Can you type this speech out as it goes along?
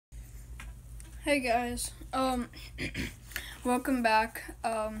Hey guys, welcome back.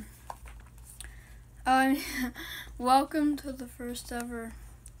 I welcome to the first ever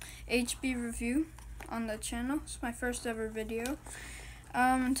HB review on the channel. It's my first ever video.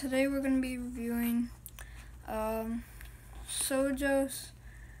 Today we're gonna be reviewing Sojo's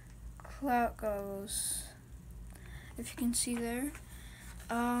Clout goggles. If you can see there.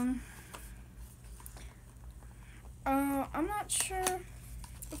 I'm not sure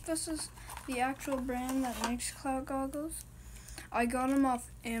if this is the actual brand that makes Clout goggles. I got them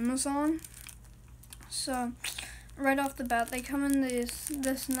off Amazon. So right off the bat, they come in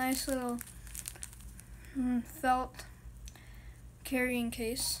this nice little felt carrying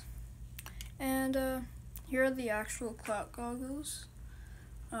case, and here are the actual Clout goggles.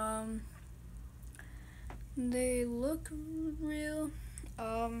 They look real.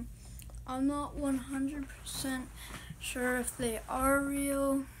 I'm not 100% sure if they are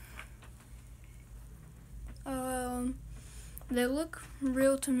real. They look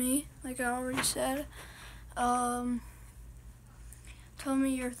real to me, like I already said. Tell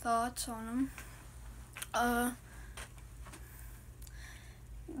me your thoughts on them.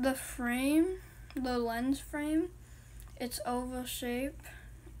 The frame, the lens frame, it's oval shape,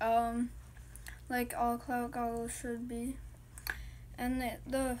 like all Clout goggles should be. And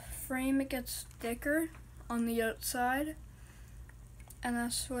the frame, it gets thicker on the outside, and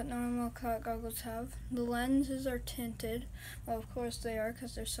that's what normal Clout goggles have. The lenses are tinted. Well, of course they are,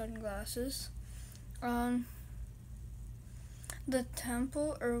 because they're sunglasses. The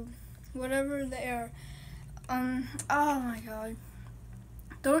temple, or whatever they are, oh my god,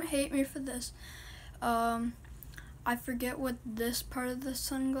 don't hate me for this. I forget what this part of the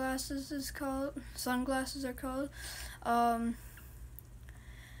sunglasses is called. Sunglasses are called.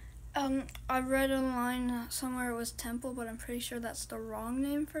 I read online somewhere it was temple, but I'm pretty sure that's the wrong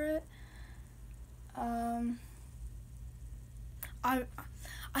name for it.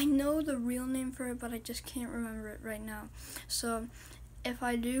 I know the real name for it, but I just can't remember it right now. So if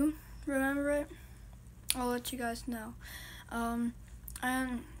I do remember it, I'll let you guys know.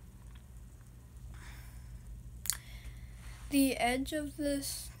 And the edge of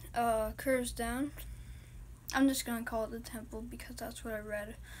this curves down. I'm just gonna call it the temple because that's what I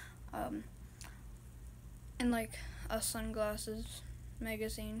read in like a sunglasses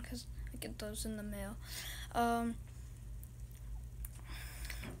magazine, because I get those in the mail.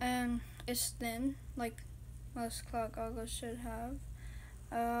 And it's thin, like most Clout goggles should have.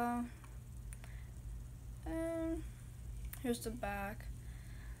 And here's the back.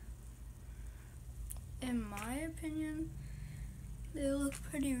 In my opinion, they look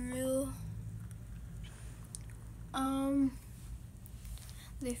pretty real.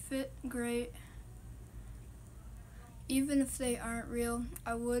 They fit great. Even if they aren't real,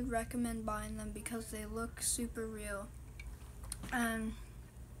 I would recommend buying them because they look super real. And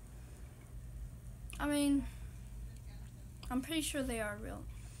I mean, I'm pretty sure they are real.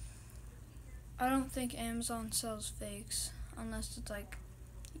 I don't think Amazon sells fakes unless it's like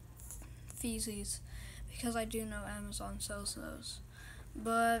feces, because I do know Amazon sells those.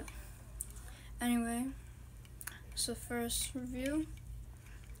 But anyway, it's the first review.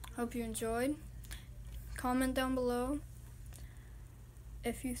 Hope you enjoyed. Comment down below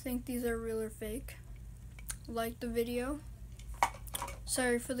if you think these are real or fake. Like the video.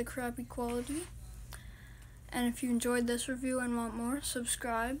 Sorry for the crappy quality. And if you enjoyed this review and want more,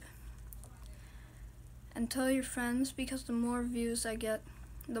 subscribe. And tell your friends, because the more views I get,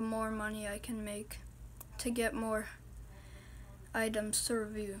 the more money I can make to get more items to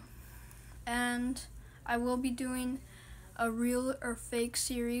review. And I will be doing a real or fake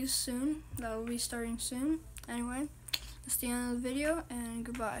series soon. That will be starting soon. Anyway, that's the end of the video, and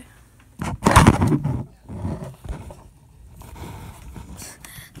goodbye.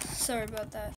 Sorry about that.